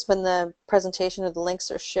at these when the presentation or the links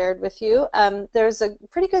are shared with you. There's a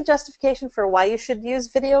pretty good justification for why you should use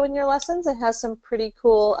video in your lessons. It has some pretty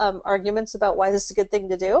cool arguments about why this is a good thing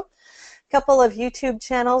to do. A couple of YouTube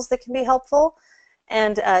channels that can be helpful,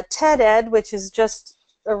 and TED-Ed, which is just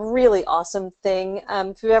a really awesome thing.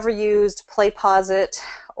 If you've ever used PlayPosit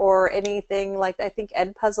or anything like, I think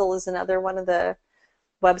Edpuzzle is another one of the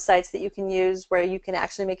websites that you can use where you can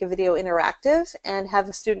actually make a video interactive and have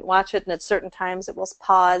a student watch it, and at certain times it will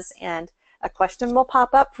pause and a question will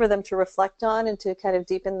pop up for them to reflect on and to kind of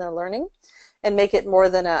deepen their learning and make it more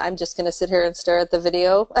than a I'm just going to sit here and stare at the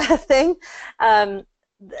video thing.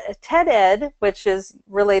 TED-Ed, which is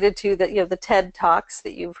related to the, the TED Talks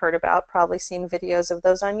that you've heard about, probably seen videos of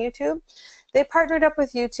those on YouTube. They partnered up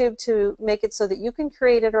with YouTube to make it so that you can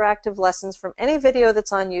create interactive lessons from any video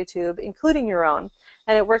that's on YouTube, including your own,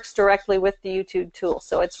 and it works directly with the YouTube tool.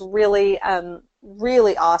 So it's really,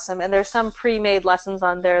 really awesome, and there's some pre-made lessons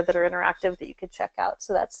on there that are interactive that you could check out.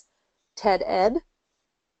 So that's TED-Ed.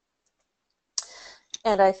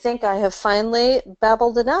 And I think I have finally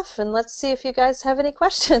babbled enough, and let's see if you guys have any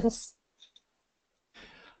questions.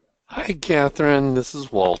 Hi, Catherine. This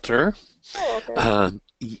is Walter. Oh, okay.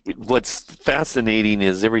 What's fascinating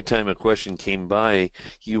is every time a question came by,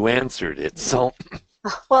 you answered it. So,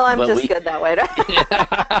 well, I'm just good that way.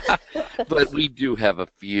 But we do have a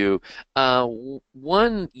few.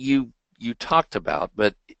 One you talked about,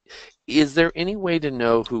 but is there any way to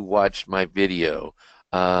know who watched my video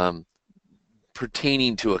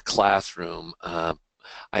pertaining to a classroom?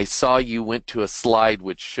 I saw you went to a slide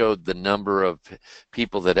which showed the number of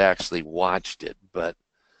people that actually watched it, but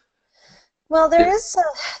well, there's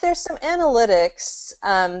some analytics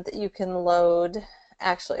that you can load.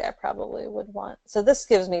 Actually, I probably would want. So this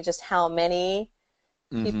gives me just how many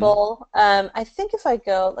people. I think if I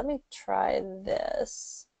go, let me try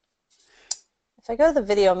this. If I go to the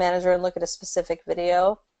video manager and look at a specific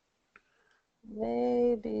video,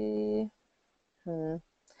 maybe.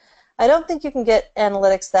 I don't think you can get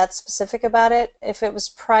analytics that specific about it. If it was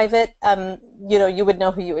private, you would know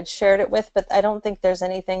who you had shared it with, but I don't think there's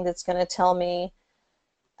anything that's going to tell me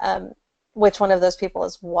which one of those people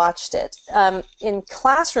has watched it. In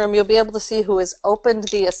Classroom, you'll be able to see who has opened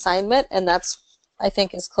the assignment, and that's, I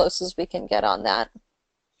think, as close as we can get on that.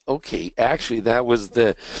 Okay, actually, that was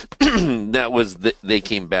they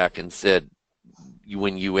came back and said,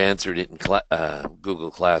 when you answered it in Google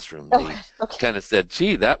Classroom, they kind of said,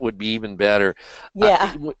 gee, that would be even better.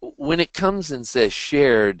 Yeah. When it comes and says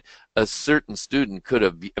shared, a certain student could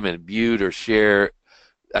have, viewed or share,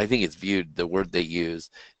 I think it's viewed, the word they use.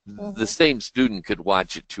 The same student could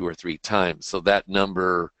watch it 2 or 3 times, so that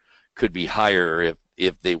number could be higher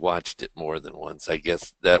if they watched it more than once. I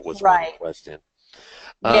guess that was one question.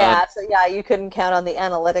 Yeah, so yeah, you couldn't count on the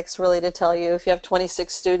analytics really to tell you if you have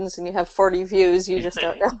 26 students and you have 40 views, you just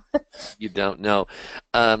don't know. You don't know.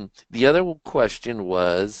 The other question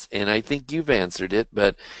was, and I think you've answered it,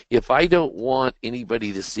 but if I don't want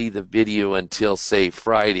anybody to see the video until, say,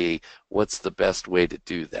 Friday, what's the best way to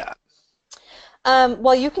do that?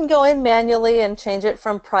 Well, you can go in manually and change it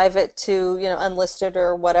from private to, unlisted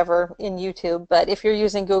or whatever in YouTube. But if you're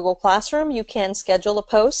using Google Classroom, you can schedule a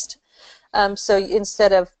post. So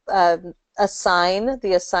instead of the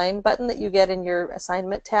assign button that you get in your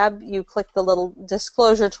assignment tab, you click the little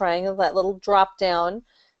disclosure triangle, that little drop down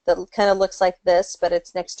that kind of looks like this, but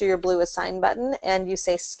it's next to your blue assign button, and you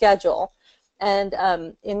say schedule. And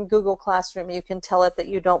in Google Classroom, you can tell it that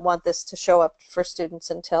you don't want this to show up for students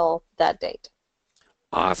until that date.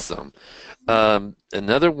 Awesome.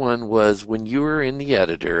 Another one was when you were in the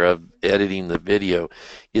editor of editing the video,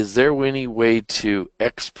 is there any way to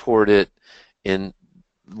export it in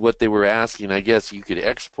what they were asking? I guess you could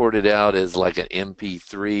export it out as like an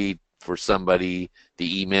MP3 for somebody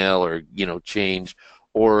to email or, change,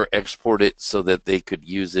 or export it so that they could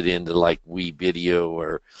use it into like WeVideo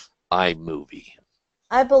or iMovie.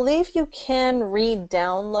 I believe you can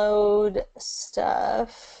re-download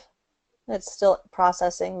stuff. It's still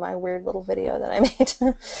processing my weird little video that I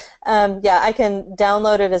made. Yeah, I can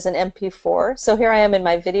download it as an MP4. So here I am in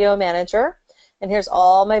my video manager, and here's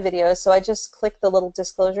all my videos. So I just click the little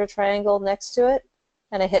disclosure triangle next to it,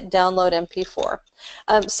 and I hit download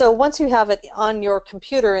MP4. So once you have it on your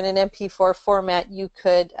computer in an MP4 format, you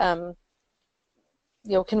could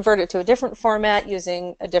convert it to a different format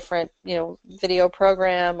using a different video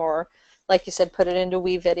program, or like you said, put it into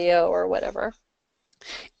WeVideo or whatever.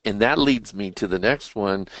 And that leads me to the next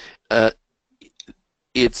one.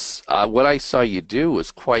 It's what I saw you do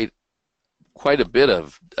was quite a bit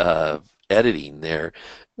of editing there.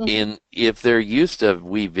 And if they're used to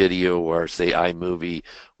WeVideo or say iMovie,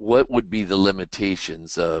 what would be the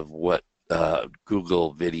limitations of what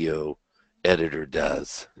Google Video Editor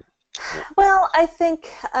does? Well, I think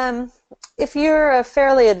if you're a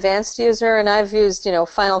fairly advanced user, and I've used,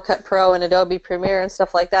 Final Cut Pro and Adobe Premiere and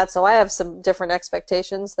stuff like that, so I have some different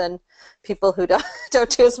expectations than people who don't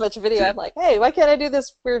do as much video. I'm like, hey, why can't I do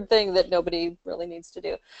this weird thing that nobody really needs to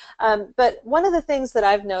do? But one of the things that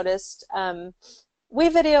I've noticed, WeVideo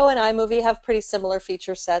and iMovie have pretty similar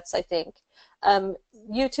feature sets, I think.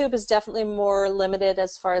 YouTube is definitely more limited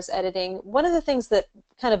as far as editing. One of the things that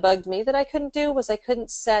kind of bugged me that I couldn't do was I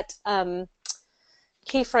couldn't set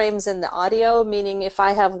keyframes in the audio, meaning if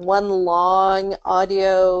I have one long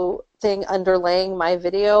audio thing underlaying my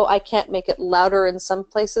video, I can't make it louder in some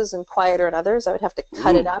places and quieter in others. I would have to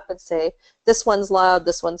cut it up and say, this one's loud,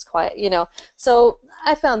 this one's quiet, So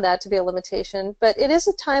I found that to be a limitation, but it is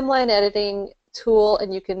a timeline editing tool,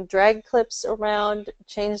 and you can drag clips around,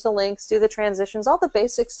 change the links, do the transitions. All the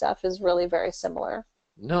basic stuff is really very similar.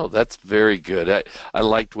 No, that's very good. I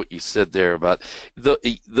liked what you said there about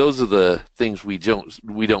those are the things we don't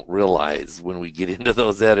realize when we get into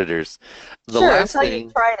those editors. The Sure, last until thing,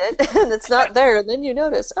 you tried it and it's not there, and then you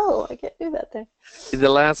notice, oh, I can't do that thing. the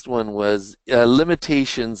last one was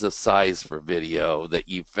limitations of size for video that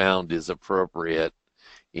you found is appropriate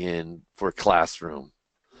for classroom.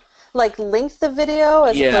 Like length of video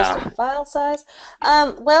as opposed to file size?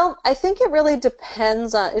 Well, I think it really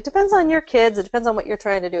depends on your kids. It depends on what you're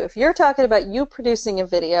trying to do. If you're talking about you producing a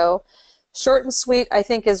video, short and sweet, I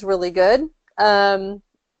think is really good.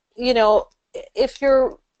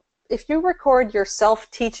 If you record yourself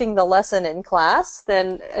teaching the lesson in class,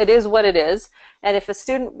 then it is what it is. And if a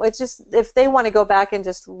student, if they want to go back and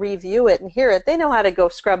just review it and hear it, they know how to go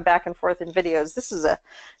scrub back and forth in videos. This is a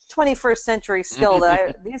 21st century skill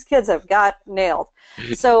that these kids have got nailed.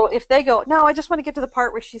 So if they go, no, I just want to get to the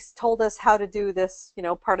part where she's told us how to do this,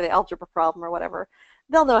 part of the algebra problem or whatever,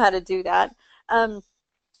 they'll know how to do that.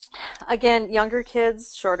 Again, younger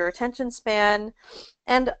kids, shorter attention span,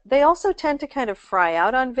 and they also tend to kind of fry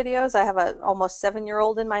out on videos. I have an almost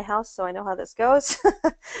 7-year-old in my house, so I know how this goes.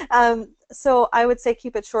 So I would say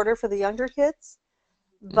keep it shorter for the younger kids.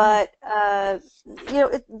 But,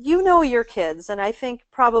 you know your kids, and I think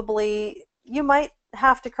probably you might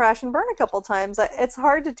have to crash and burn a couple times. It's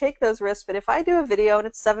hard to take those risks, but if I do a video and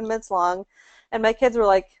it's 7 minutes long, and my kids were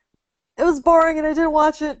like, it was boring and I didn't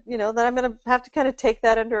watch it, then I'm going to have to kind of take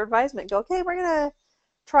that under advisement and go, okay, we're going to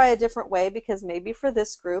try a different way, because maybe for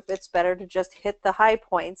this group it's better to just hit the high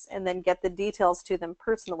points and then get the details to them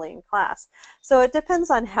personally in class. So it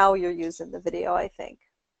depends on how you're using the video, I think.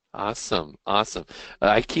 Awesome, awesome.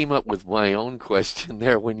 I came up with my own question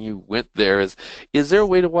there when you went there. Is there a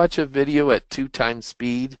way to watch a video at 2 times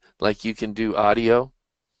speed like you can do audio?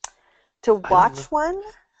 To watch one?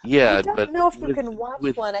 Yeah, I don't know if you can watch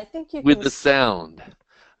one. I think you with can. the sound.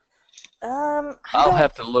 I'll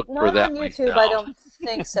have to look for that on YouTube, myself. I don't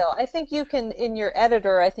think so. I think you can, in your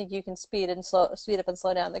editor, I think you can speed up and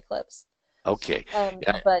slow down the clips. Okay.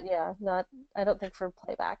 But yeah, I don't think for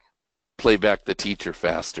playback. play back the teacher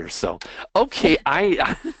faster. So, okay,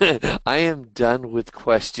 I I am done with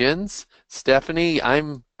questions. Stephanie,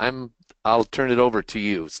 I'll turn it over to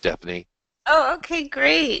you, Stephanie. Oh, okay,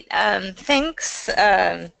 great. Thanks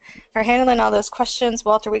for handling all those questions,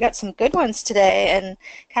 Walter. We got some good ones today. And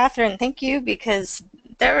Catherine, thank you because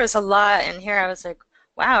there was a lot in here. I was like,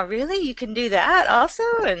 wow, really? You can do that also?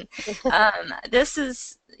 And this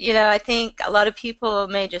is, I think a lot of people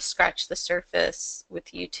may just scratch the surface with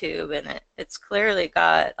YouTube, and it's clearly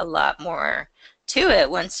got a lot more to it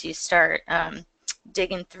once you start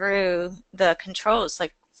digging through the controls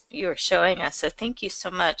like you were showing us. So thank you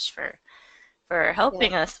so much for Yeah.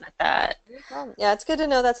 helping us with that. Yeah, it's good to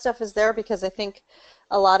know that stuff is there because I think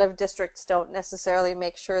a lot of districts don't necessarily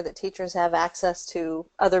make sure that teachers have access to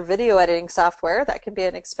other video editing software. That can be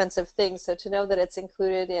an expensive thing. So to know that it's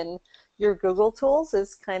included in your Google tools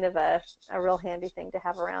is kind of a real handy thing to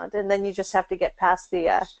have around. And then you just have to get past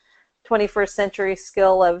the 21st century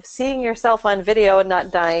skill of seeing yourself on video and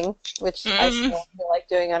not dying, which I Mm, still feel like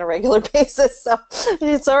doing on a regular basis. So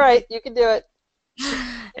it's all right. You can do it.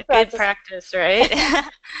 good Practice. practice, right?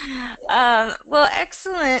 Well,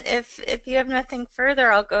 excellent. If you have nothing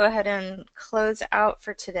further, I'll go ahead and close out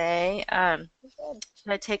for today.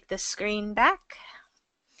 Should I take the screen back?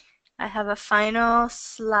 I have a final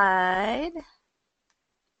slide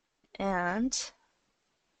and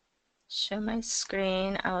show my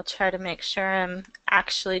screen. I will try to make sure I'm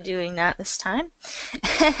actually doing that this time.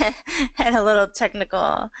 And a little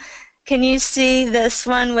technical. Can you see this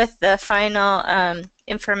one with the final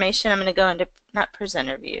information? I'm going to go into not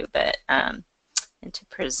presenter view, but into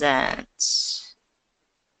present.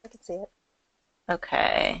 I can see it.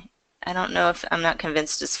 Okay. I don't know if I'm not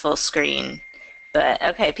convinced it's full screen, but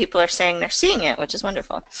okay, people are saying they're seeing it, which is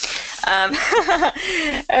wonderful. Um,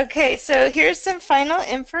 okay, so here's some final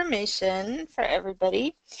information for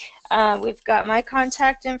everybody. We've got my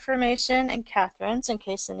contact information and Catherine's in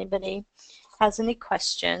case anybody has any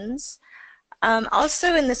questions.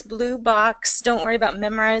 Also in this blue box, don't worry about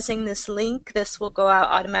memorizing this link. This will go out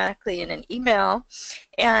automatically in an email.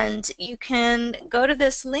 And you can go to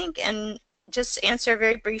this link and just answer a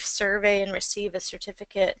very brief survey and receive a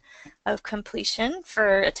certificate of completion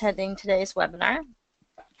for attending today's webinar.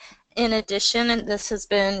 In addition, this has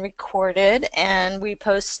been recorded and we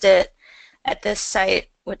post it at this site,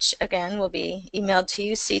 which again will be emailed to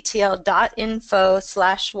you,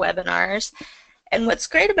 ctl.info/webinars. And what's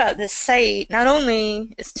great about this site, not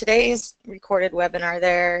only is today's recorded webinar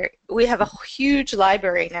there, we have a huge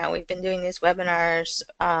library now. We've been doing these webinars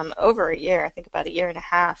over a year, I think about a year and a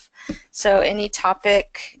half. So any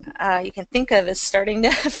topic you can think of is starting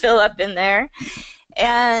to fill up in there.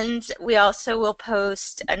 And we also will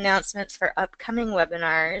post announcements for upcoming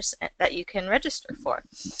webinars that you can register for.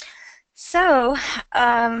 So,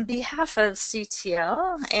 on behalf of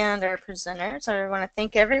CTL and our presenters, I want to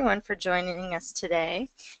thank everyone for joining us today.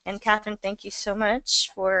 And Catherine, thank you so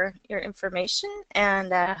much for your information,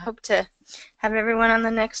 and hope to have everyone on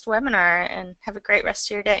the next webinar, and have a great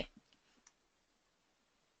rest of your day.